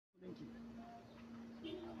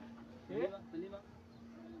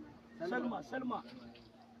Salma,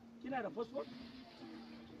 kina da passport?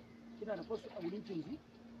 Kina da passport a wurin kinji?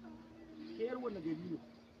 Ke yar wannan gari ne?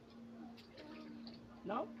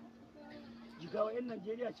 Now? Jigawa 'yan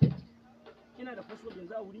Najeriya ce? Kina da passport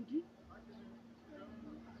yanzu a wurin ki?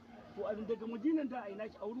 To a daga Madinan da a ina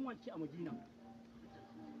ki a wurin wanki a Madina?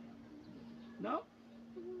 Now?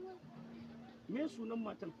 Me sunan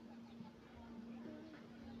matan?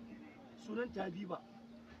 Sunan ta Habiba.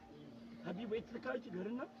 Habiba ita ta kawo ki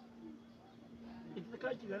garin nan? Ita ta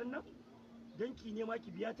kawo ki garin nan? Danki ne ma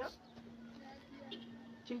ki biya ta?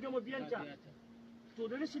 Kin gama biyan ta? To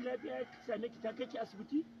da rashin lafiya ya same ki ta kai ki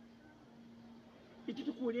asibiti? Ita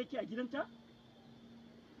ta kore ki a gidanta?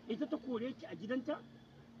 Ita ta kore ki a gidanta?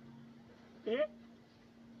 Eh?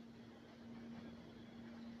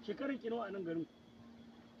 Shekaran ki nawa a nan garin?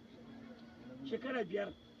 Shekara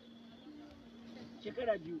 5.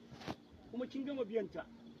 Shekara 2. Kuma kin gama biyan ta?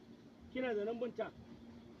 Kina da lambar ta?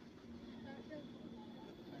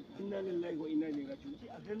 Inna lillahi wa inna ilaihi raji'un.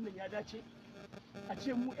 A garin nan ya dace a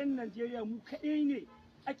ce mu 'yan Najeriya mu kaɗai ne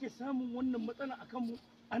ake samun wannan matsala a kanmu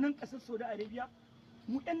a nan ƙasar Saudi Arabia.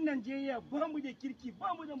 Mu 'yan Najeriya ba mu da kirki,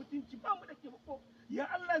 ba mu da mutunci, ba mu da taimako. Ya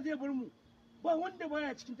Allah zai bar mu. Ba wanda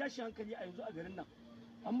baya cikin tashin hankali a yanzu a garin nan.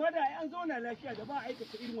 Amma da an zauna lafiya da ba a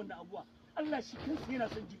aikata irin wannan abuwa. Allah shi kansa yana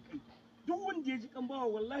son jinkai. Duk wanda ya ji kan bawa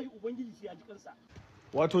wallahi ubangiji sai ya ji kansa.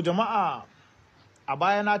 Wato jama'a, a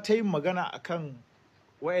baya na ta yin magana akan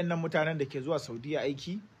wayannan mutanen da ke zuwa Saudiyya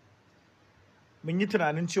aiki. Mun yi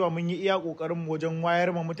tunanin cewa mun yi iya ƙoƙarin wajen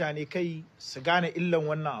wayar ma mutane kai su gane illan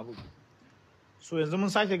wannan abu. So yanzu mun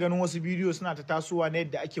sake ganin wasu bidiyo suna ta tasowa na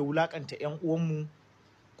yadda ake wulakanta 'yan uwanmu,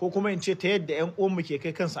 ko kuma in ce ta yadda 'yan uwanmu ke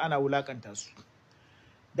kai kansu ana wulakanta su.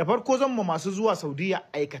 Da farko zan ma masu zuwa Saudiyya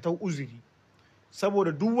aikatan uzuri,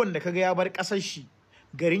 saboda duk wanda kaga ya bar ƙasar shi,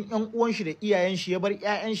 garin 'yan uwan shi da iyayen shi, ya bar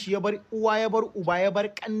 'ya'yan shi, ya bar uwa, ya bar uba, ya bar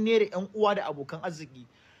kanne da 'yan uwa da abokan arziki,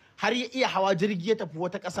 har ya iya hawa jirgi ya tafi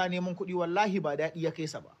wata ƙasa neman kuɗi, wallahi ba daɗi ya kai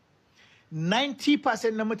sa ba.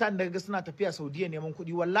 90% na mutanen da suna tafiya Saudiyya neman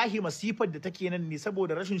kuɗi, wallahi masifar da take nan ne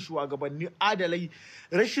saboda rashin shugabanni adalai,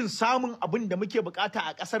 rashin samun abin da muke bukata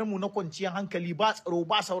a ƙasar mu na kwanciyar hankali, ba tsaro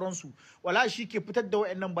ba sauransu. Wallahi shi ke fitar da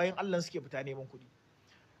wayannan bayan Allah suke fita neman kuɗi.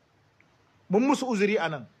 Mun musu uzuri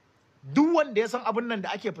anan. Duk wanda ya san abin nan da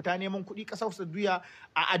ake fita neman kuɗi ƙasar Saudiyya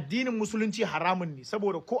a addinin musulunci haramun ne,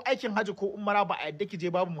 saboda ko aikin haji ko umara ba a yadda ki je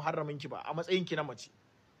babu muharramin ki ba a matsayin ki na mace.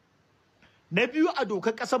 Na biyu, a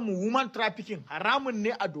dokar ƙasar mu woman trafficking haramun ne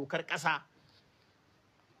a dokar ƙasa.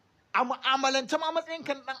 A mu'amalance ma matsayin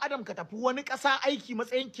kan dan adam ka tafi wani ƙasa aiki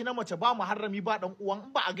matsayin ki na mace ba muharrami ba dan uwan,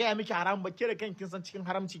 in ba a gaya miki haram ba, ke da kankin san cikin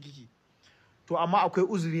haramci kike. To amma akwai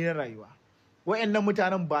uzuri na rayuwa. Wayannan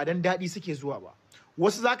mutanen ba dan daɗi suke zuwa ba.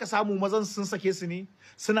 Wasu zaka samu mazan sun sake su ne,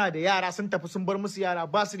 suna da yara sun tafi sun bar musu yara,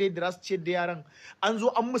 ba su da yadda za su ciyar da yaran. An zo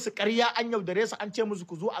an musu ƙarya, an yaudare su, an ce musu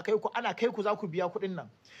ku zo a kai ku, ana kai ku za ku biya kuɗin nan.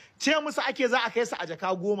 Ce musu ake za a kai su a jaka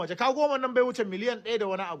 10. Jaka 10 nan bai wuce miliyan 1 da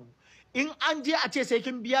wani abu. In an je a ce sai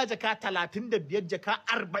kin biya jaka 35, jaka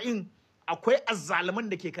 40, akwai azzaluman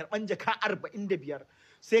da ke karɓan jaka 45.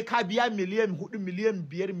 Sai ka biya miliyan 4, miliyan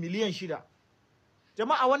 5, miliyan 6.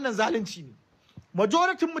 Jama'a wannan zalunci ne.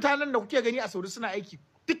 Majoritin mutanen da kuke gani a Saudi suna aiki,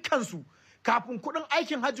 dukkansu kafin kuɗin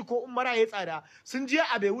aikin hajji ko umara ya tsada sun je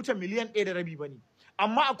a bai wuce miliyan 1 da rabi bane.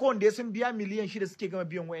 Amma akwai wanda ya sun biya miliyan 6 suke gama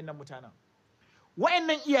biyan wayannan mutanen.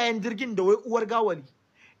 Wayannan iyayen jirgin da wai uwar gawali,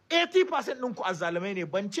 80% ɗinku azzalumai ne,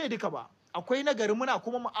 ban ce duka ba. Akwai nagari, muna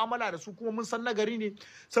kuma mu'amala da su kuma mun san nagari ne,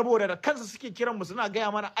 saboda da kansa suke kiran mu suna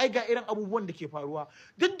gaya mana ai ga irin abubuwan da ke faruwa.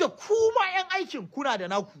 Duk da kuma 'yan aikin kuna da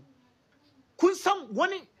naku. Kun san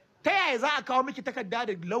wani ta yaya za a kawo miki takarda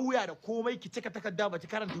da lauya da komai ki cika takarda ba ki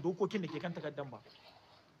karanta dokokin da ke kan takardan ba.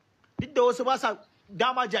 Duk da wasu ba sa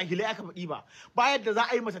dama jahilai aka faɗi ba. Ba yadda za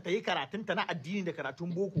a yi masa ta yi karatunta na addini da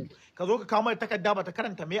karatun boko, ka zo ka kawo mata takarda ba ta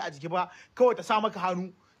karanta mai a jiki ba, kawai ta sa maka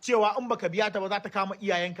hannu cewa in baka biya ta ba za ta kama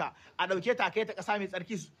iyayenka, a ɗauke ta kai ta ƙasa mai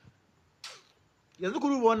tsarki. Yanzu ku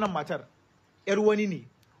duba wannan matar, 'yar wani ne,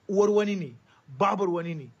 uwar wani ne, babar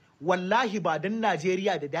wani ne. Wallahi ba dan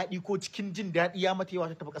Najeriya da daɗi ko cikin jin daɗi ya mata yawa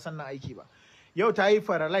ta tafi ƙasar nan aiki ba. Yau ta yi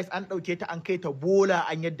paralyze, an ɗauke ta an kai ta bola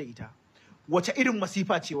an yadda ita. Wace irin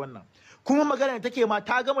masifa ce wannan? Kuma magana da take ma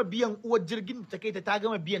ta gama biyan uwar jirgin da ta kai ta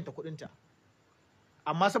gama biyan ta kuɗinta.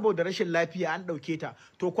 Amma saboda rashin lafiya an ɗauke ta.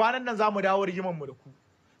 To kwanan nan za mu dawo rigiman mu da ku.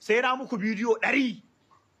 Sai na muku bidiyo 100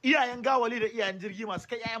 iyayen gawali da iyayen jirgi masu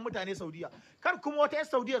kai 'ya'yan mutane Saudiyya. Kar kuma wata 'yar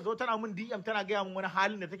Saudiyya zo tana min DM tana gaya min wani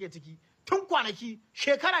halin da take ciki. Tun kwanaki,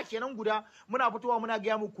 shekara kenan guda muna fitowa muna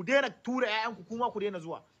gaya muku ku daina tura 'ya'yanku, kuma ku daina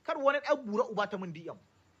zuwa. Kar wani ɗan bura uba ta min DM.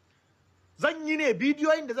 Zan yi ne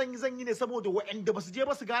bidiyoyin da zan yi ne saboda waɗanda ba su je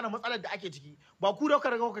ba su gane matsalar da ake ciki. Ba ku da kuka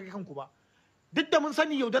riga kuka kanku ba. duk da mun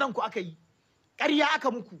sani yaudaran ku aka yi, ƙarya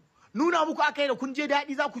aka muku, nuna muku aka yi da kun je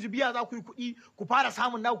daɗi za ku ji biya za ku yi kuɗi ku fara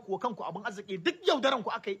samun naku ko kanku abin arziki, duk yaudaran ku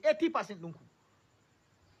aka yi 80% ɗinku.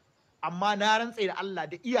 Amma na rantse da Allah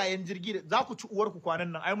da iyayen jirgi da za ku ci uwarku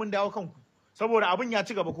kwanan nan ai mun dawo kanku saboda abin ya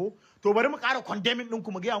ci gaba ko, to bari mu ƙara condemning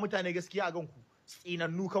ɗinku mu gaya mutane gaskiya a ganku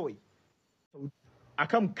tsinannu kawai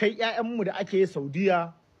akan kai ƴaƴanmu da ake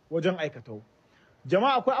Saudiyya wajen aikatau.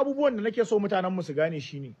 Jama'a akwai abubuwan da nake so mutanen mu su gane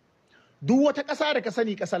shine duk wata ƙasa da ka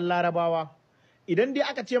sani ƙasar Larabawa idan dai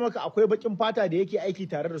aka ce maka akwai baƙin fata da yake aiki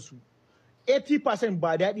tare da su 80%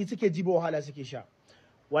 ba daɗi suke ji ba wahala suke sha.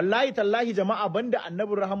 Wallahi tallahi jama'a banda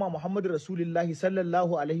annabin rahama Muhammadu Rasulullahi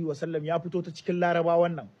sallallahu alaihi wasallam ya fito ta cikin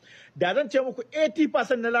Larabawan nan. Da zan ce muku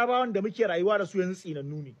 80% na Larabawan da muke rayuwa da su yanzu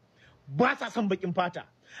tsinannu ne. Ba sa son baƙin fata.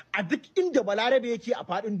 A duk inda balarabe yake a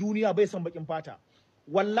faɗin duniya bai son baƙin fata.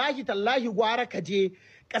 Wallahi tallahi gwara ka je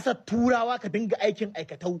ƙasar Turawa ka dinga aikin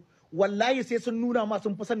aikatau. Wallahi sai sun nuna ma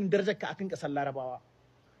sun fi sanin darajar ka akan ƙasar Larabawa.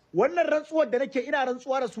 Wannan rantsuwar da nake ina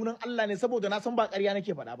rantsuwa da sunan Allah ne saboda na san ba ƙarya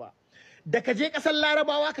nake faɗa ba. Da ka je ƙasar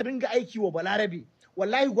Larabawa ka dinga aiki wa balarabe,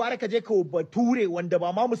 wallahi gwara ka je ka bature wanda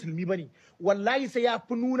ba ma musulmi bane, wallahi sai ya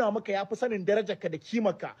fi nuna maka ya fi sanin darajarka da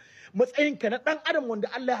kimarka matsayinka na ɗan adam wanda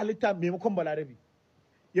Allah ya halitta maimakon balarabe.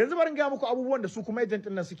 Yanzu bari ga muku abubuwan da su kuma agent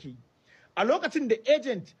ɗin nan suke yi. A lokacin da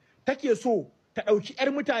agent take so ta ɗauki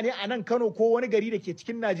 'yar mutane a nan Kano ko wani gari da ke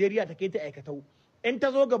cikin Najeriya ta kai ta aikatau, in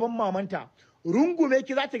ta zo gaban mamanta rungume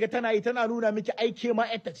ki za ta ga tana yi tana nuna miki aike ma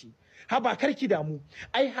yarta ce. Haba karki damu,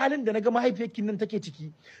 ai halin da naga mahaifiyarki nan take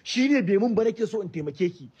ciki shine bai mun ba nake so in taimake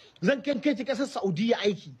ki. Zan kai ki kasar Saudiyya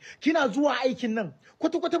aiki, kina zuwa aikin nan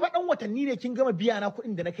kwata ba dan watanni ne kin gama biya na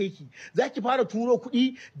kuɗin da na kai ki, zaki fara turo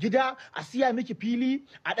kuɗi gida a siya miki fili,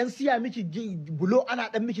 a dan siya miki bulo ana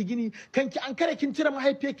dan miki gini, kanki an kare kin cire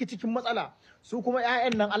mahaifiyarki cikin matsala. Su kuma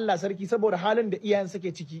 'ya'yan nan Allah sarki saboda halin da iyayen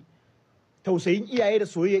suke ciki, tausayin iyaye da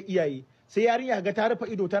soyayyar iyaye, sai yarinya ga ta rufe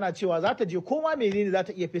ido tana cewa za ta je koma menene za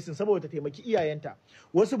ta iya fesin saboda ta taimaki iyayenta.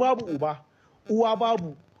 Wasu babu uba, uwa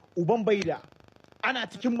babu, uban baida, ana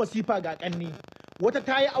cikin masifa ga kanni. Wata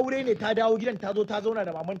ta yi aure ne ta dawo gidan ta zo ta zauna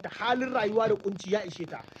da mamanta, halin rayuwa da kunci ya ishe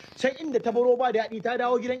ta. Can inda ta baro ba daɗi ta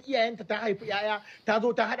dawo gidan iyayenta ta haifi yaya ta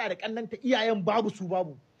zo ta hada da kannanta, iyayen babu su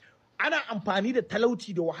babu. Ana amfani da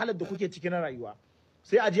talauci da wahalar da kuke ciki na rayuwa.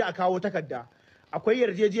 Sai a je a kawo takarda. Akwai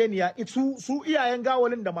yarjejeniya su iyayen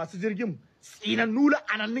gawalin da masu jirgin tsinannu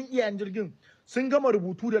la'anannun iyayen jirgin sun gama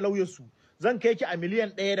rubutu da lauyarsu. Zan kai ki a miliyan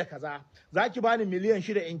 1 da kaza, za ki bani miliyan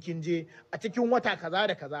 6 in kin je a cikin wata kaza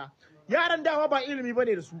da kaza. Yaran dama ba ilimi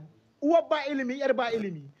bane da su, uwar ba ilimi yar ba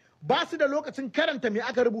ilimi, ba su da lokacin karanta me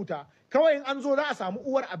aka rubuta. Kawai in an zo za a samu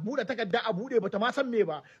uwar a buɗe takarda a buɗe bata ma san me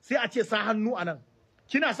ba, sai a ce sa hannu anan.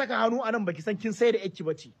 Kina saka hannu anan baki san kin sai da yakki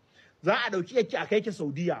bace. Za a ɗauki yake a kai ki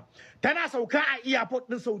Saudiyya. Tana sauka a airport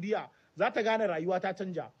ɗin Saudiyya za ta gane rayuwa ta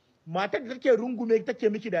canja. Matar da take rungume take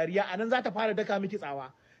miki dariya a nan za ta fara daka miki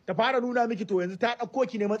tsawa, ta fara nuna miki to yanzu ta ɗauko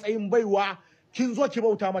ki ne matsayin baiwa, kin zo ki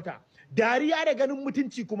bauta mata. Dariya da ganin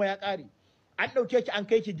mutunci kuma ya ƙare. An ɗauke ki an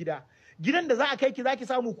kai ki gida. Gidan da za a kai ki za ki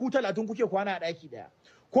samu ku 30 kuke kwana a ɗaki ɗaya.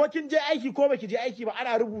 Ko kin je aiki ko baki je aiki ba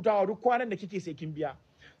ana rubutawa duk kwanan da kike sai kin biya.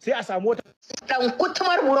 Sai a samu wata dan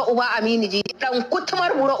kutumar bura uba Aminu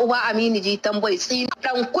ji tambayi tsin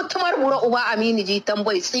dan kutumar bura uba Aminu ji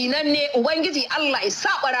tambayi tsinan ne ubangiji Allah isa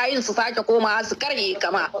barayin su sake koma su karhe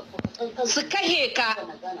kama su kahe ka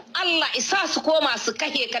Allah isa su koma su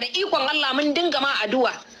kahe ka da ikon Allah mun dinga ma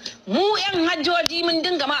addu'a mu yan hajjoji mun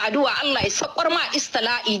dinga ma addu'a Allah isa ma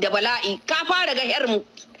istala'i da bala'i ka fara ga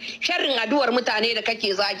sharrin addu'ar mutane da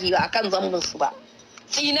kake zagi ba akan zambin su ba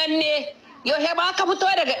tsinan ne. Yau ba ka fito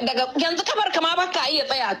daga yanzu kamar kama ba ka iya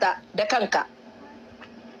tsaya ta da kanka.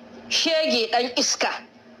 Shege ɗan iska,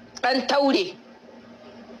 ɗan taure,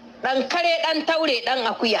 ɗan kare ɗan taure ɗan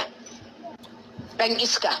akuya, ɗan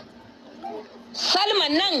iska.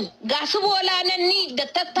 Salman nan ga su bola nan ni da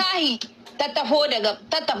ta tahi ta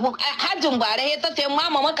tafi hajjin bare ta ce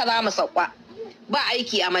mama maka za mu sauka. Ba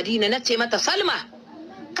aiki a Madina na ce mata Salma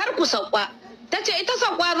kar ku sauka. Ta ce ita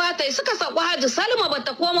sakwa za ta yi suka sakwa Hajji Salma ba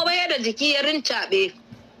ta koma ba da jiki ya rincaɓe.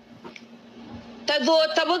 Ta zo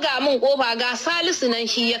ta buga min kofa ga Salisu nan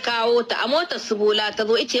shi ya kawo ta a motar su bola ta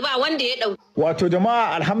zo ice ba wanda ya ɗauki. Wato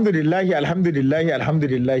jama'a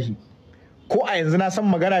alhamdulillahi. Ko a yanzu na san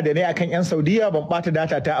magana da ne akan 'yan Saudiyya ban ɓata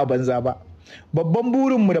data ta a banza ba. Babban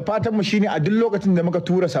burinmu da fatanmu shine a duk lokacin da muka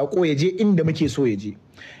tura sako ya je inda muke so ya je.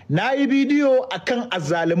 Na yi bidiyo akan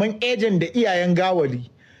azzaluman ejen da iyayen gawali.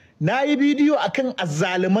 Na yi bidiyo akan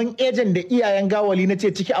azzaluman ejen da iyayen gawali na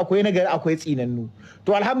ce ciki akwai nagari akwai tsinannu.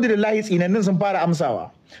 To alhamdulillah tsinannun sun fara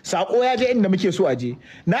amsawa. Sako ya je inda muke so a je.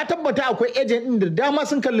 Na tabbata akwai ejen din da dama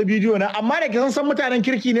sun kalli bidiyo na amma da san mutanen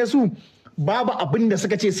kirki ne su babu abin da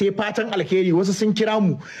suka ce sai fatan alheri. Wasu sun kira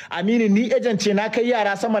mu, Aminu ni agent ce na kai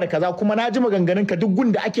yara sama da kaza kuma na ji maganganun ka duk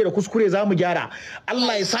gunda ake da kuskure za mu gyara.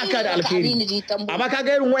 Allah ya saka da alheri. Amma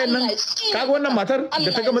kaga irin wayannan, kaga wannan matar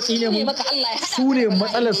da ta gama tsine mu, su ne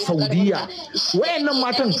matsalar Saudiyya. Wayannan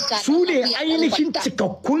matan su ne ainihin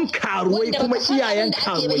cikakkun karuwai kuma iyayen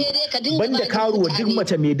karuwai. Banda karuwa duk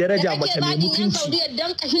mace mai daraja, mace mai mutunci,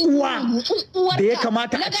 uwa da ya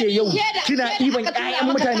kamata a ce yau kina ɗiban ƴaƴan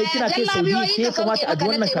mutane kina kai Saudiyya, ke ya kamata a ji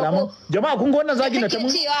wannan kalaman. Jama'a kun ga wannan zagin da ta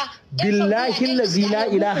mun? Billahi allazi la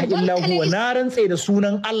ilaha illa huwa, na rantse da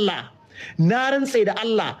sunan Allah, na rantse da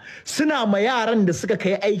Allah, suna ma yaran da suka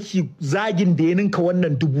kai aiki zagin da ya ninka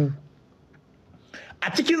wannan 1000.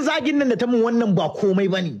 A cikin zagin nan da ta mun wannan ba komai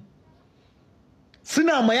bane.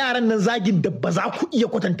 Suna ma yaran nan zagin da ba za ku iya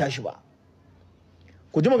kwatanta shi ba.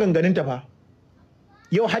 Ku ji maganganun ta fa.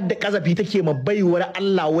 Yau har da kazafi take ma baiwar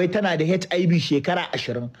Allah wai tana da HIV shekara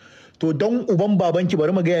 20. To don uban babanki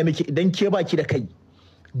bari mu gaya miki, idan ke baki da kai,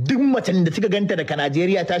 duk macen da kika ganta daga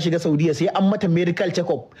Najeriya ta shiga Saudiyya sai an mata medical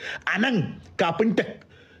check-up a nan kafin ta.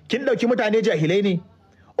 Kin dauki mutane jahilai ne?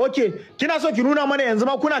 Okay, kina so ki nuna mana yanzu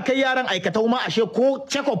ma kuna kai yaran aikatau ma ashe ko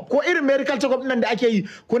check-up ko irin medical check-up nan da ake yi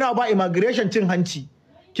kuna ba immigration cin hanci.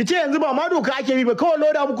 Ki ce yanzu ba ma doka ake bi ba, kawai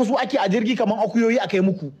loda muku su ake a jirgi kaman akuyoyi a kai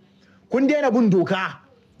muku. Kun daina bin doka.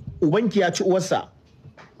 Ubanki ya ci uwarsa.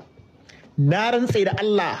 Na rantse da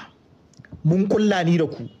Allah mun kulla ni da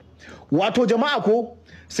ku. Wato jama'a ko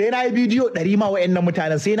sai na yi bidiyo 100 ma wayannan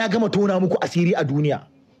mutanen, sai na gama tona muku asiri a duniya.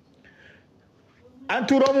 An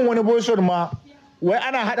turo min wani voice ma wai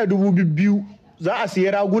ana hada 2000 za a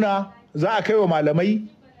siya raguna, za a kai wa malamai,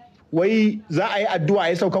 wai za a yi addu'a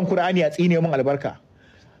ya saukan Qur'ani a tsine min albarka.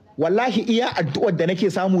 Wallahi iya addu'ar da nake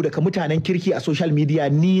samu daga mutanen kirki a social media,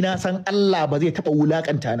 ni na san Allah ba zai taba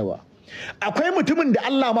wulakanta ni ba. Akwai mutumin da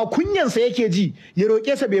Allah ma kunyansa yake ji ya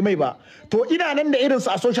roƙe sa bai mai ba, to ina nan da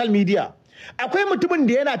irinsa a social media. Akwai mutumin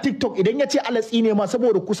da yana TikTok idan ya ce Allah tsine ma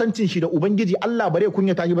saboda kusancin shi da Ubangiji, Allah bare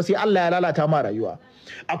kunyata shi ba sai Allah ya lalata ma rayuwa.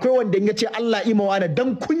 Akwai wanda ya ce Allah imawa na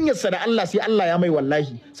dan kunyarsa da Allah sai Allah ya mai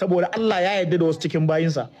wallahi, saboda Allah ya yarda da wasu cikin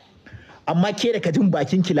bayinsa. Amma ke da ka jin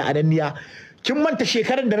bakin ki la'ananniya, kin manta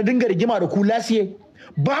shekaran da na dinga rigima da ku lasiye?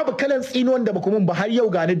 Babu kalan tsinuwan da baku mun ba, har yau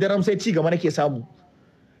gani daram sai ci gaba nake samu.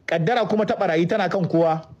 Kaddara kuma ta barayi tana kan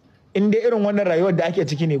kowa. In dai irin wannan rayuwar da ake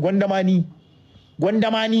ciki ne, gwandama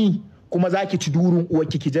ni kuma zaki ci durun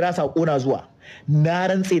uwarki, ki jira sako na zuwa. Na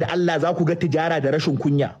rantse da Allah za ku ga tijara da rashin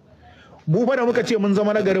kunya. Mu fa da muka ce mun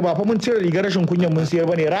zama nagari ba fa mun cire rigar rashin kunyan mun siyar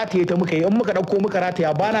bane, rataye ta muka yi. In muka dauko muka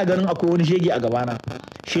rataya bana ganin akwai wani shege a gabana.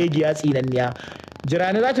 Shege ya tsinanniya.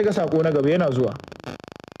 Jira ne za ta ga sako na gaba yana zuwa.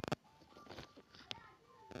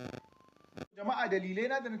 Jama'a dalilai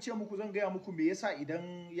na da na ce muku zan gaya muku me yasa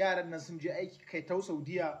idan yaran nan sun je aiki kai ta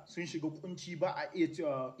Saudiyya sun shiga kunci ba a iya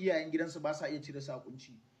iyayen gidansu ba sa iya cire sa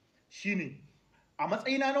kunci. Shine a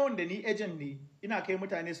matsayina na wanda ni agent ne, ina kai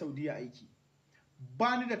mutane Saudiyya aiki.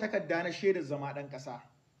 Ba ni da takarda na shaidar zama dan kasa.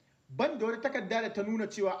 Ban da wata takarda da ta nuna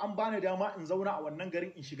cewa an bani dama in zauna a wannan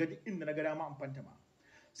garin in shiga duk inda na ga dama in fantama.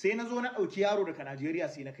 Sai na zo na ɗauki yaro daga Najeriya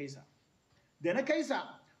sai na kaisa. Da na kaisa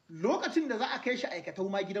lokacin da za a kai shi aikatau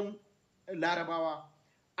ma gidan Larabawa,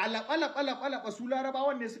 alaɓa su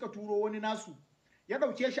Larabawan ne suka turo wani nasu ya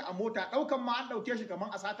ɗauke shi a mota, ɗaukan ma an ɗauke shi kamar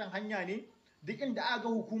a satan hanya ne, duk inda aka ga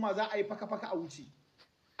hukuma za a yi faka-faka a wuce,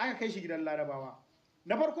 aka kai shi gidan Larabawa.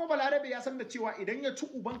 Na farko Balarabe ya san da cewa idan ya ci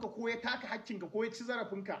ubanka ko ya taka hakkinka ko ya ci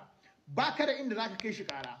zarafinka, ba ka da inda za ka kai shi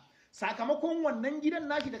ƙara. Sakamakon wannan gidan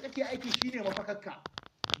nashi da kake aiki shine mafakakka.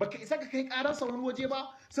 Baka isa ka kai ƙararsa wani waje ba,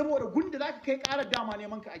 saboda gunda za ka kai ƙarar dama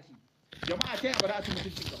neman ka ake. Jama'a ta yaba za a ci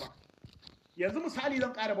mutuncinka ba. Yanzu misali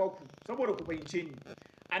zan ƙara baku saboda ku fahimce ni.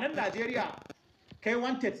 A nan Najeriya kai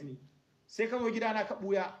wanted ne, sai ka zo gidana ka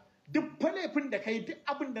ɓuya, duk falefin da kai, duk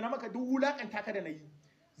abin da na maka, duk wulaƙanta ka da na yi,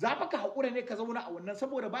 za ka haƙura ne ka zauna a wannan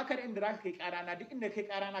saboda baka da inda za ka kai ƙarana, duk inda kai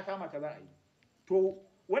ƙarana kama ka za a yi. To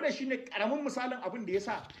wannan shine ƙaramin misalin abin da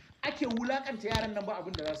yasa ake wulaƙanta yaran nan ba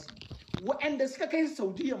abin da za su yi. Waɗanda suka kai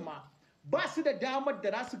Saudiyya ma ba su da damar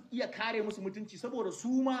da za su iya kare musu mutunci, saboda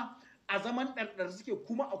su ma a zaman ɗarɗar suke,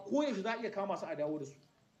 kuma a koyaushe za a iya kama su a dawo da su.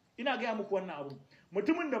 Ina gaya muku wannan abu.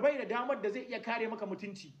 Mutumin da bai da damar da zai iya kare maka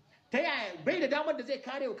mutunci, ta yaya bai da damar da zai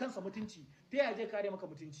kare wa kansa mutunci, ta yaya zai kare maka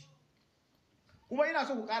mutunci? Kuma ina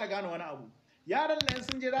so ku ƙara gane wani abu. Yaran nan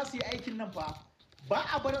sun je za su yi aikin nan fa, ba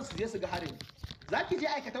a barin su je su ga harin. Za ki je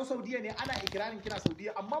aikatau Saudiyya ne, ana ikirarin kina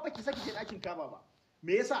Saudiyya, amma ba ki saki je ɗakin kaba ba.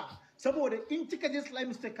 Me yasa? Saboda in kika je Islamic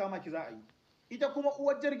mistake kama ki za a yi. Ita kuma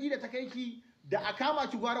uwar jirgi da ta kai ki, da a kama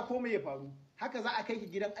ki gwara komai ya faru, haka za a kai ki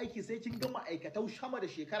gidan aiki sai kin gama aikatau sama da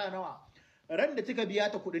shekara nawa. Ran da kika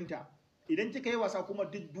biya ta kuɗinta, idan kika yi wasa kuma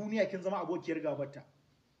duk duniya kin zama abokiyar gabarta.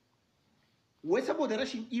 wai saboda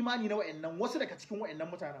rashin imani na wayannan wasu daga cikin wayannan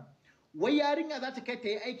mutanen, wai yarinya za ta kai ta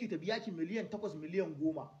yi aiki ta biya ki miliyan 8 miliyan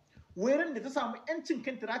 10, wai ran da ta samu yancin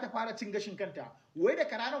kanta za ta fara cin gashin kanta, wai da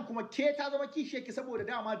karanan kuma ke ta zama kishiye ki saboda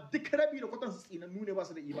dama duk rabi da kwatan su tsinannu ne ba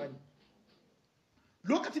su da imani.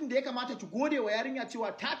 Lokacin da ya kamata ki gode wa yarinya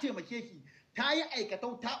cewa ta taimake ki, ta yi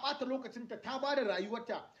aikatau, ta ɓata lokacinta, ta ba da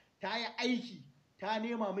rayuwarta, ta yi aiki, ta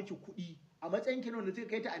nema miki kuɗi a matsayin kinon da zai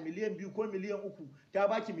kai ta a miliyan 2 ko miliyan 3, ta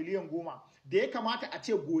baki miliyan 10, da ya kamata a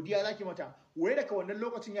ce godiya zaki mata, wai daga wannan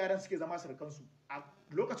lokacin yaran suke zama surukansu, a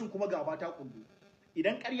lokacin kuma gaba ta kullu.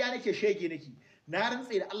 Idan ƙarya nake shege nake, na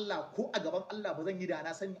rantse da Allah ko a gaban Allah ba zan yi da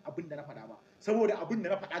na sani abin da na faɗa ba, saboda abin da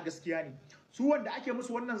na faɗa gaskiya ne. Su wanda ake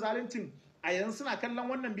musu wannan zaluncin a yanzu suna kallon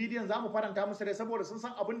wannan bidiyon, za mu faranta musu rai saboda sun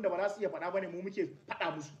san abin da ba za su iya faɗa ba ne, mu muke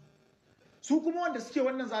faɗa musu. Su kuma wanda suke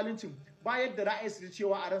wannan zaluncin ba yadda ra'ayi su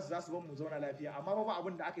cewa a ransu za su bar mu zauna lafiya, amma ba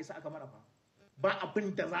abin da aka yi sa aka mana fa, ba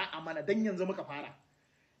abin da za a mana dan yanzu muka fara.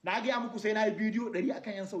 Na gaya muku sai na yi bidiyo 100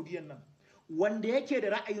 akan yan Saudiyan nan, wanda yake da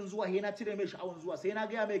ra'ayin zuwa he na cire mai sha'awan zuwa, sai na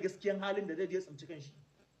gaya mai gaskiyan halin da zai je tsinci kanshi.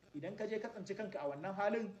 Idan ka je ka tsinci kanka a wannan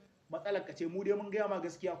halin, matsalar ka ce. Mu dai mun gaya ma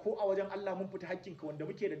gaskiya, ko a wajen Allah mun fita hakkinka, wanda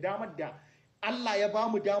muke da damar da Allah ya ba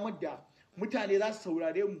mu damar da mutane za su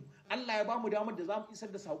saurare mu, Allah ya ba mu damar da za mu isar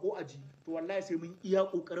da sako a ji, to wallahi sai mun iya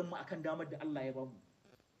kokarin mu akan damar da Allah ya ba mu.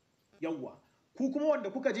 Yawwa, ku kuma wanda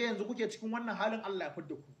kuka je yanzu kuke cikin wannan halin, Allah ya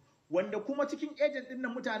fidda ku. Wanda kuma cikin agent din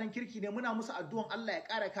nan mutanen kirki ne, muna musu addu'an Allah ya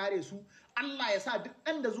ƙara kare su, Allah ya sa duk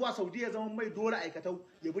ɗan da zuwa Saudiya ya zama mai dole aikatau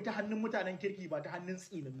ya bi ta hannun mutanen kirki ba ta hannun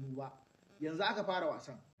tsinannu ba. Yanzu aka fara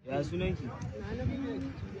wasan. Ya sunanki?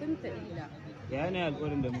 Ya ne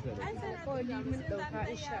alƙawarin da muka da? Alƙawari mun ɗauka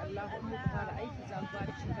insha Allah mun fara aiki za mu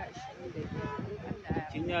fara shiga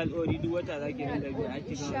 25. Kin yi alƙawari duk wata za ki dinga biya har ki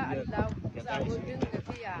Insha gama Allah biya za mu dinga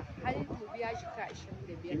biya har mu biya shiga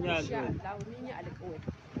 25. Insha Allah mun yi alƙawari.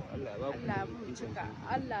 Allah mun cika,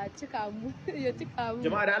 Allah cika mu ya cika mu.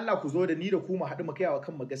 Jama'a da Allah ku zo da ni da ku mu haɗu mu kai wa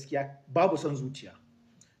kanmu gaskiya, babu son zuciya.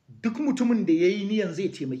 Duk mutumin da yayi niyan zai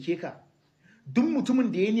taimake ka, duk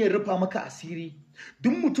mutumin da ya niyyar rufa maka asiri,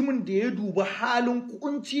 duk mutumin da ya duba halin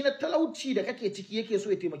kunci na talauci da kake ciki yake so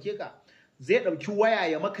ya taimake ka, zai ɗauki waya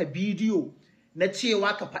ya maka bidiyo na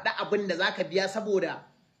cewa ka faɗa abin da zaka biya saboda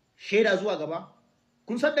shaida zuwa gaba.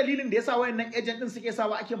 Kun san dalilin da yasa wayannan agent din suke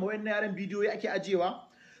sawa ake ma wayannan yaran bidiyo ake ajewa?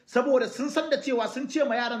 Saboda sun san da cewa sun ce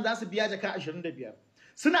ma yaran za su biya jaka 25.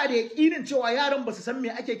 Suna da yaƙinin cewa yaran ba su san me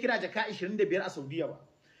ake kira jaka 25 a Saudiya ba.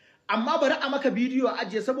 Amma bari a maka bidiyo a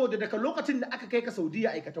ajiye, saboda daga lokacin da aka kai ka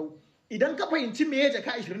Saudiya aikatau, idan ka fahimci me ya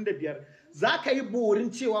jaka 25, za ka yi borin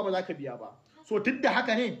cewa ba za ka biya ba. So duk da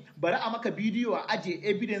haka ne, bari a maka bidiyo a ajiye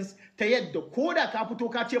evidence ta yadda ko da ka fito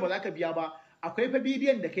ka ce ba za ka biya ba, akwai fa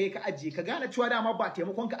bidiyon da kai ka ajiye, ka gane cewa dama ba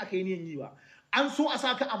taimakon ka aka yi niyan yi ba. An so a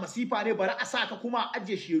saka a masifa ne, bari a saka kuma a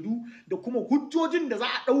ajiye shaidu da kuma hujjojin da za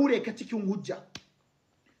a ɗaure ka cikin hujja.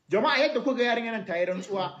 Jama'a yadda kuka yarinya nan ta yi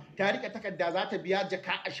rantsuwa, ta rike takarda za ta biya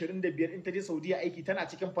jaka 25 in ta je Saudiya aiki, tana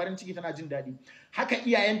cikin farin ciki tana jin daɗi. Haka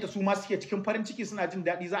iyayenta su ma suke cikin farin ciki suna jin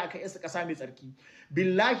daɗi, za a kai su ƙasa mai tsarki.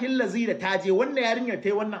 Billahi lazi da ta je wannan yarinyar ta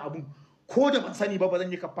yi wannan abun, ko da ban sani ba ba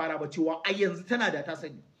zan yi kafara ba cewa ai yanzu tana da ta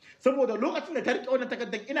sani. Saboda lokacin da ta rike wannan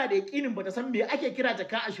takardar ina da yaƙinin ba ta san me ake kira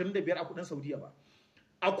jaka 25 a kuɗin Saudiya ba.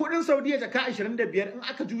 A kuɗin Saudiya jaka 25 in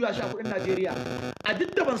aka juya shi a kuɗin Najeriya, a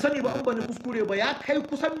duk da ban sani ba in bani kuskure ba, ya kai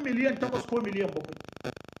kusan miliyan 8 ko miliyan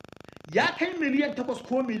 7. Ya kai miliyan 8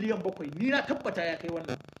 ko miliyan 7, ni na tabbata ya kai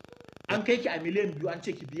wannan. An kai ki a miliyan 2 an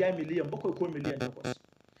ce ki biya miliyan 7 ko miliyan 8.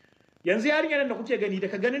 Yanzu yarinyar nan da kuke gani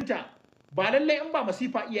daga ganinta, ba lallai in ba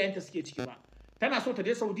masifa iyayenta suke ciki ba. Tana so ta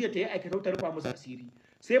je Saudiya ta yi aikatau ta rufa musu asiri.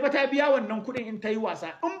 Sai ba ta biya wannan kuɗin in ta yi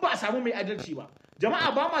wasa, in ba a samu mai adalci ba.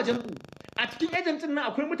 Jama'a ba ma jam'u. A cikin agentin nan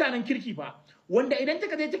akwai mutanen kirki fa, wanda idan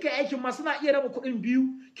kika je kika yi aikin ma suna iya raba kuɗin biyu,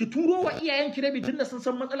 ki turo wa iyayenki rabi tunda sun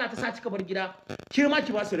san matsala ta sa kika bar gida, ke ma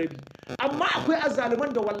ki ba su rabi. Amma akwai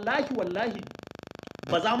azzaluman da wallahi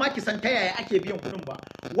ba za ma ki san ta yaya ake biyan kuɗin ba.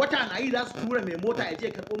 Wata na yi za su tura mai mota ya je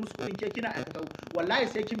karɓo musu kuɗin, ke kina aikatau. Wallahi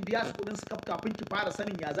sai kin biya su kuɗin su kafin ki fara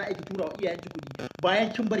sanin ya za a ki tura wa iyayenki kuɗi bayan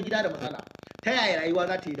kin bar gida da matsala. Ta yaya rayuwa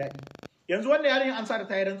za ta yi daɗi? Yanzu wannan yarinyar an sa da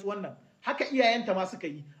ta yi rantsuwan nan. Haka iyayenta ma suka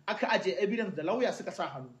yi, aka aje evidence da lauya suka sa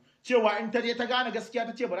hannu cewa in ta je ta gane gaskiya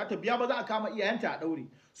ta ce ba za ta biya ba, za a kama iyayenta a daure.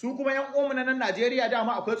 Su kuma yan uwanmu na nan Najeriya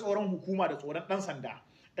dama akwai tsoron hukuma da tsoron dan sanda,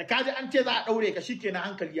 da kaji an ce za a daure ka shikenan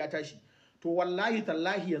hankali ya tashi. To wallahi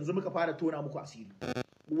tallahi yanzu muka fara tona muku asiri.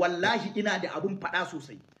 Wallahi ina da abun faɗa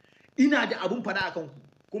sosai, ina da abun faɗa akan ku,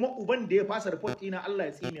 kuma uban da ya fasa report ɗina Allah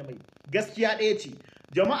ya tsine mai. Gaskiya ɗaya ce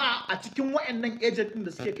jama'a, a cikin wayannan agent din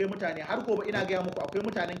da suke kai mutane, har gobe ina gaya muku akwai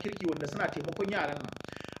mutanen kirki wanda suna taimakon yaran nan.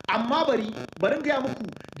 Amma bari gaya muku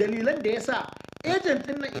dalilan da yasa agent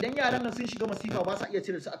din nan idan yaran nan sun shiga masifa ba sa iya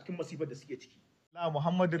cire su a cikin masifar da suke ciki. La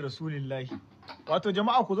Muhammadur Rasulullahi. Wato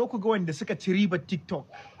jama'a ku zo ku ga wanda suka ci ribar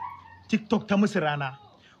TikTok ta musu rana.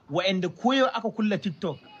 Wa'anda koyo aka kulla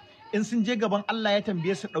TikTok in sun je gaban Allah ya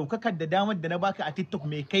tambaye su daukakar da damar da na baka a TikTok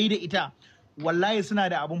mai kai da ita wallahi suna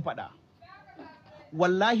da abun faɗa.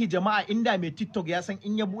 Wallahi jama'a inda mai TikTok ya san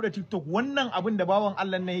in ya bude TikTok wannan abin da bawan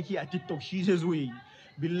Allah nan yake a TikTok shi zai zo yayi.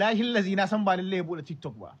 Billahi allazi na san ba lalle ya bude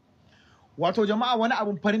TikTok ba. Wato jama'a wani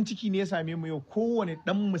abun farin ciki ne ya same mu yau kowane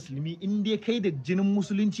dan musulmi in dai kai da jinin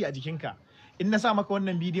musulunci a jikinka in na sa maka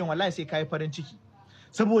wannan bidiyon wallahi sai kai farin ciki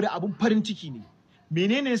saboda abun farin ciki ne.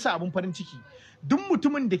 Menene yasa abun farin ciki? Duk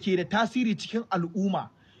mutumin da ke da tasiri cikin al'umma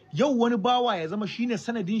yau wani bawa ya zama shine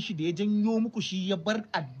sanadin shi da ya janyo muku shi ya bar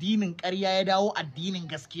addinin ƙarya ya dawo addinin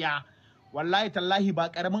gaskiya. Wallahi tallahi ba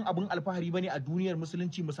karamin abun alfahari bane a duniyar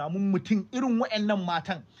musulunci mu samu mutum irin wayannan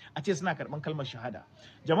matan a ce suna karban kalmar shahada.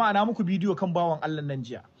 Jama'a na muku bidiyo kan bawan Allah nan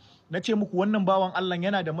jiya. Na ce muku wannan bawan Allah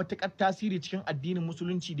yana da matukar tasiri cikin addinin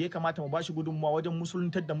musulunci da ya kamata mu bashi gudunmawa wajen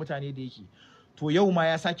musuluntar da mutane da yake. To yau ma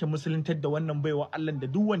ya sake musuluntar da wannan baiwa Allah da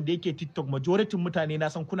duk wanda yake TikTok majority mutane na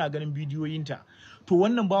san kuna ganin bidiyoyinta. To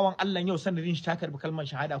wannan bawan Allah yau sanadin shi ta karbi kalmar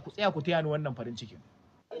shahada ku tsaya ku taya ni wannan farin cikin.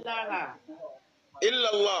 ilaha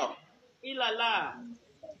illallah illallah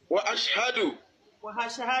wa ashhadu wa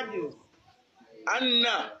ashhadu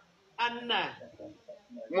anna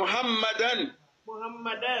muhammadan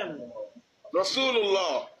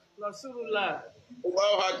rasulullah.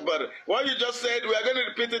 Allahu Akbar. What you just said, we are going to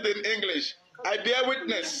repeat it in English. I bear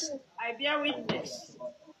witness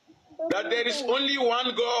that there is only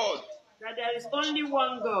one God,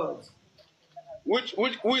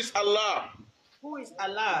 who is Allah.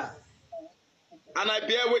 And I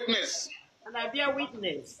bear witness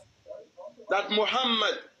that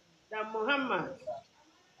Muhammad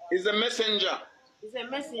is a messenger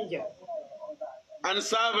and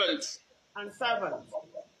servant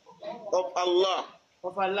of Allah.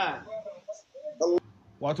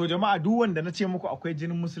 Wato jama'a duk wanda na ce muku akwai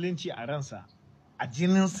jinin musulunci a ransa, a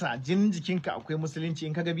jininsa, jinin jikinka akwai musulunci,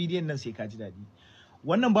 in kaga bidiyon nan sai ka ji daɗi.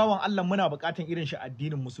 Wannan bawan Allah muna buƙatan irin shi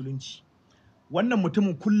addinin musulunci. Wannan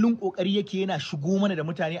mutumin kullun kokari yake yana shigo mana da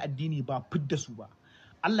mutane addini ba fidda su ba.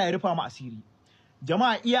 Allah ya rufa mu asiri.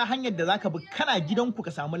 Jama'a iya hanyar da zaka bi kana gidanku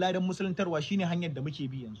ka samu ladan musuluntarwa shine hanyar da muke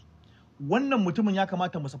bi yanzu. Wannan mutumin ya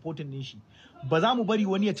kamata mu supportin din shi. Ba za mu bari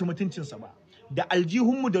wani ya ci mutuncinsa ba. Da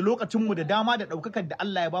aljihunmu da lokacinmu da dama da ɗaukakar da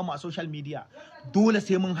Allah ya bamu a social media dole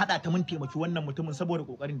sai mun haɗa ta mun taimaki wannan mutumin saboda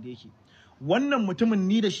ƙoƙarin da yake. Wannan mutumin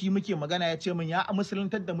ni da shi muke magana ya ce min ya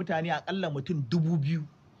musuluntar da mutane aƙalla mutum 2000.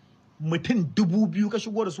 Mutum 2000 ka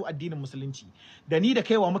shigo da su addinin musulunci. Da ni da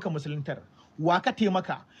kaiwa muka musuluntar. Wa ka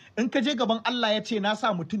taimaka? In ka je gaban Allah ya ce na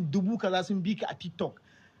sa mutum 1000 kaza sun bi ka a TikTok.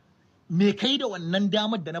 Me kai da wannan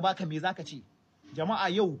damar da na baka me zaka ce? Jama'a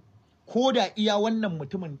yau ko da iya wannan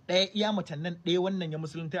mutumin ɗaya iya macen nan ɗaya wannan ya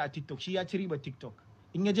musulunta a TikTok shi ya ci riba TikTok.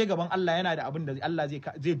 In ya je gaban Allah yana da abin da Allah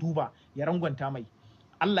zai duba ya rangwanta mai.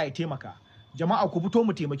 Allah ya taimaka. Jama'a ku fito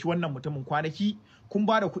mu taimaki wannan mutumin. Kwanaki kun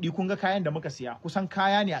ba da kuɗi kun ga kayan da muka siya kusan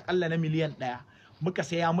kaya ne akalla na miliyan 1 muka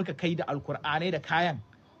saya muka kai da alkur'anai da kayan.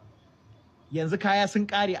 Yanzu kaya sun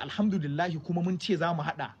ƙare alhamdulillah kuma mun ce za mu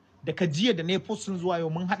haɗa daga jiya da na post sun zuwa yau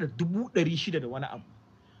mun haɗa 600 da wani abu.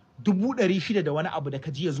 600 da wani abu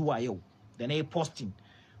daga jiya zuwa yau da na yi posting.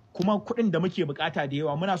 Kuma kuɗin da muke bukata da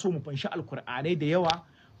yawa muna so mu fanshi alkur'anai da yawa.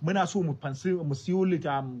 Muna so mu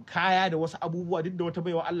siyo kaya da wasu abubuwa duk da wata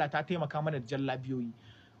baiwa Allah ta taimaka mana da jallabiyoyi.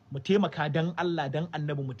 Mu taimaka dan Allah dan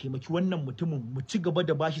Annabi mu taimaki wannan mutumin mu ci gaba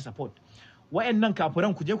da bashi support. Wayannan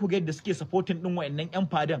kafiran ku je ku ga yadda suke supporting din wayannan yan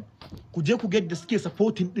fadan. Ku je ku ga yadda suke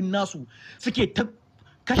supporting din nasu suke ta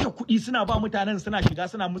kashe kuɗi suna ba mutanen suna shiga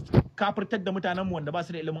suna kafirtar da mutanen mu wanda ba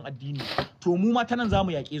su da ilimin addini. To mu ma ta nan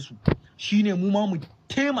zamu yaƙe su. Shine mu ma mu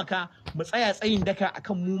taimaka mu tsaya tsayin daka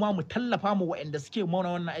akan mu ma mu tallafa mu waɗanda suke mauna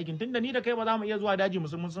wannan aikin tunda ni da kai ba za mu iya zuwa daji mu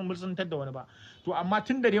musuntar da wani ba to amma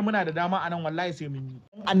tunda dai muna da dama anan wallahi sai mun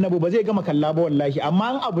yi. Annabi ba zai gama kalla ba wallahi amma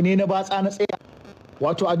an abu ne na batsa na tsaya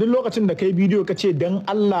wato a duk lokacin da kai bidiyo ka ce dan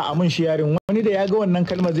Allah a mun sharing wani da ya ga wannan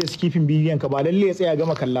kalmar zai skipping bidiyon ka ba lalle ya tsaya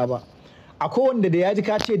gama kalla ba. Akwai wanda da ya ji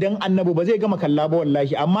ka ce dan Annabi ba zai gama kalla ba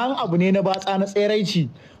wallahi amma an abu ne na batsa na tseraici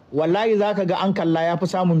wallahi zaka ga an kalla yafi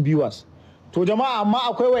samun viewers. To jama'a amma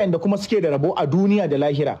akwai wayanda kuma suke da rabo a duniya da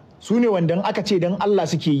lahira su ne wanda aka ce dan Allah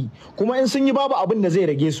suke yi kuma in sun yi babu abin da zai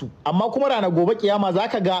rage su amma kuma ranar gobe kiyama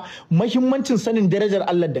zaka ga muhimmancin sanin darajar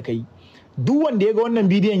Allah da kai. Duk wanda ya ga wannan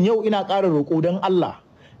bidiyon yau ina ƙara roƙo dan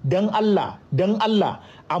Allah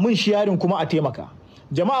a mun sharing kuma a taimaka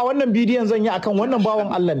jama'a wannan bidiyon zan yi akan wannan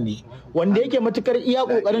bawan Allah ne wanda yake matukar iya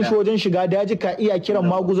kokarin shi wajen shiga daji ka iya kiran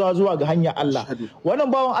maguza zuwa ga hanyar Allah.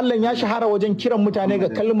 Wannan bawan Allah ya shahara wajen kiran mutane ga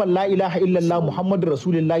kalmar la ilaha illallah Muhammadu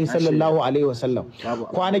Rasulullahi sallallahu alaihi wasallam.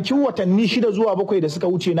 Kwanakin watanni 6 zuwa 7 da suka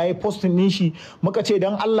wuce na yi postin din shi muka ce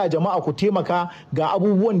dan Allah jama'a ku taimaka ga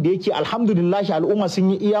abubuwan da yake alhamdulillah al'umma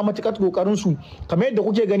sun yi iya matukar kokarin su kamar yadda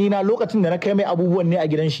kuke gani na lokacin da na kai mai abubuwan ne a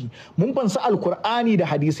gidan shi mun fansa alkur'ani da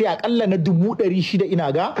hadisai akalla na 600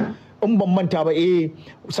 ina ga in ban manta ba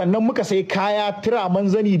sannan muka sai kaya turaman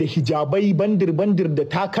zani da hijabai bandir da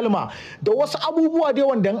takalma da wasu abubuwa dai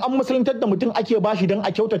wanda an musuluntar da mutum ake bashi don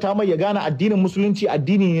a kyautata mai ya gane addinin musulunci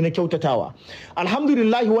addini ne na kyautatawa.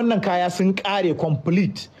 Alhamdulillah wannan kaya sun kare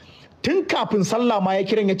complete. Tun kafin sallah ma ya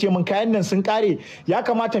kiran ya ce min kayan nan sun kare ya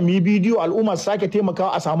kamata mu yi bidiyo al'umma su sake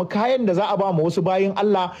taimakawa a samu kayan da za a ba mu wasu bayin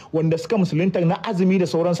Allah wanda suka musulunta na azumi da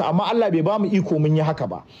sauransu amma Allah bai ba mu iko mun yi haka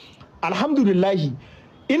ba. Alhamdulillahi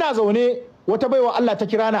ina zaune wata baiwa Allah ta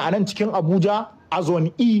kira ni a nan cikin Abuja a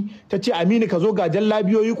zone E ta ce Aminu ka zo ga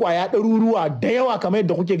jallabiyoyi kwaya ɗaruruwa da yawa kamar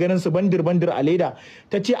yadda kuke ganin su bandir a leda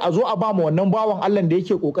ta ce a zo a ba mu wannan bawan Allah da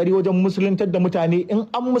yake kokari wajen musuluntar da mutane in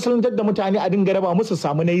an musuluntar da mutane a dinga raba musu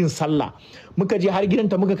samu na yin sallah. Muka je har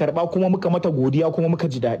gidanta muka karba kuma muka mata godiya kuma muka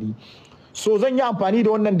ji daɗi. So zan yi amfani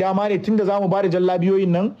da wannan dama ne tunda za mu ba da jallabiyoyin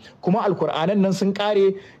nan kuma alkur'anan nan sun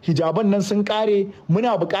kare hijaban nan sun kare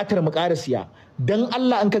muna buƙatar mu ƙara siya. Dan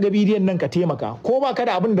Allah an kaga bidiyon nan ka taimaka ko ba ka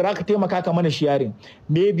da abin da zaka taimaka ka mana sharing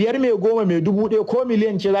me 5 me 10 me 1000 ko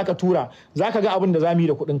miliyan ce zaka tura zaka ga abin da zamu yi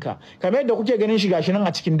da kuɗin ka kamar yadda kuke ganin shi gashi nan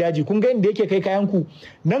a cikin daji kun ga inda yake kai kayan ku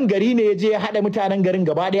nan gari ne ya je ya hada mutanen garin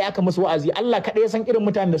gaba ɗaya aka musu wa'azi Allah kaɗai ya san irin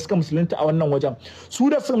mutanen da suka musulunta a wannan wajen su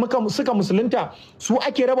da suka musulunta su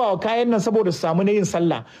ake rabawa kayan nan saboda su samu na yin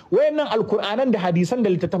sallah wayannan alkur'anan da hadisan da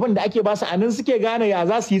littattafan da ake ba su anan suke gane ya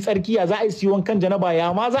za su yi tsarki ya za a yi su wankan janaba ya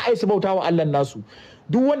ma za a yi su bauta wa Allah nasu.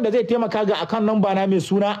 Duk wanda zai taimaka ga account number na mai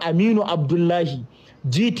suna Aminu Abdullahi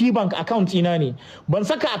GT Bank account ina ne ban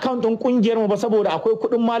saka account din kungiyar mu ba saboda akwai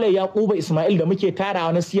kudin Malam Yakuba Ismail da muke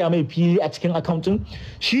tarawa na siya mai fili a cikin account din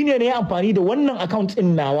shine ne ya amfani da wannan account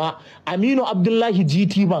din nawa Aminu Abdullahi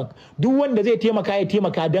GT Bank. Duk wanda zai taimaka ya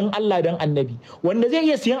taimaka dan Allah dan Annabi wanda zai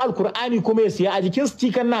iya siyan alkur'ani kuma ya siya a jikin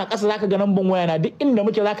sticker na a ƙasa zaka ga namban waya na duk inda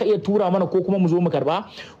muke zaka iya tura mana ko kuma mu zo mu karba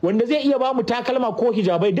wanda zai iya ba mu takalma ko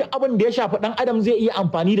hijabai duk abin da ya shafi dan adam zai iya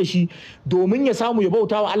amfani da shi domin ya samu ya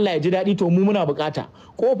bauta wa Allah ya ji daɗi to mu muna bukata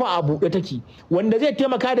kofa a buɗe take wanda zai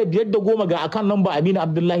taimaka da 5 da 10 ga akan namba Aminu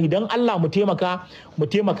Abdullahi dan Allah mu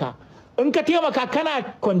taimaka in ka taimaka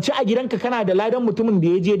kana kwance a gidanka kana da ladan mutumin da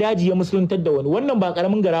ya je daji ya musuluntar da wani wannan ba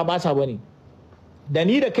karamin gara basa bane da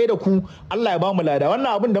ni da kai da ku Allah ya ba mu lada wannan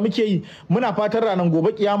abin da muke yi muna fatan ranar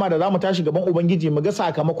gobe kiyama da zamu tashi gaban ubangiji mu ga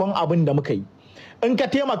sakamakon abin da muka yi. In ka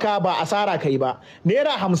taimaka ba asara kai ba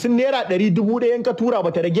naira 50 naira 100 1000 in ka tura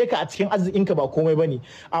ba ta rage ka a cikin arzikinka ba komai bane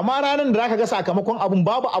amma ranar da zaka ga sakamakon abin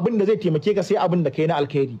babu abin da zai taimake ka sai abin da kai na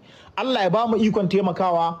alkhairi. Allah ya ba mu ikon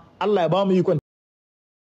taimakawa Allah ya ba mu ikon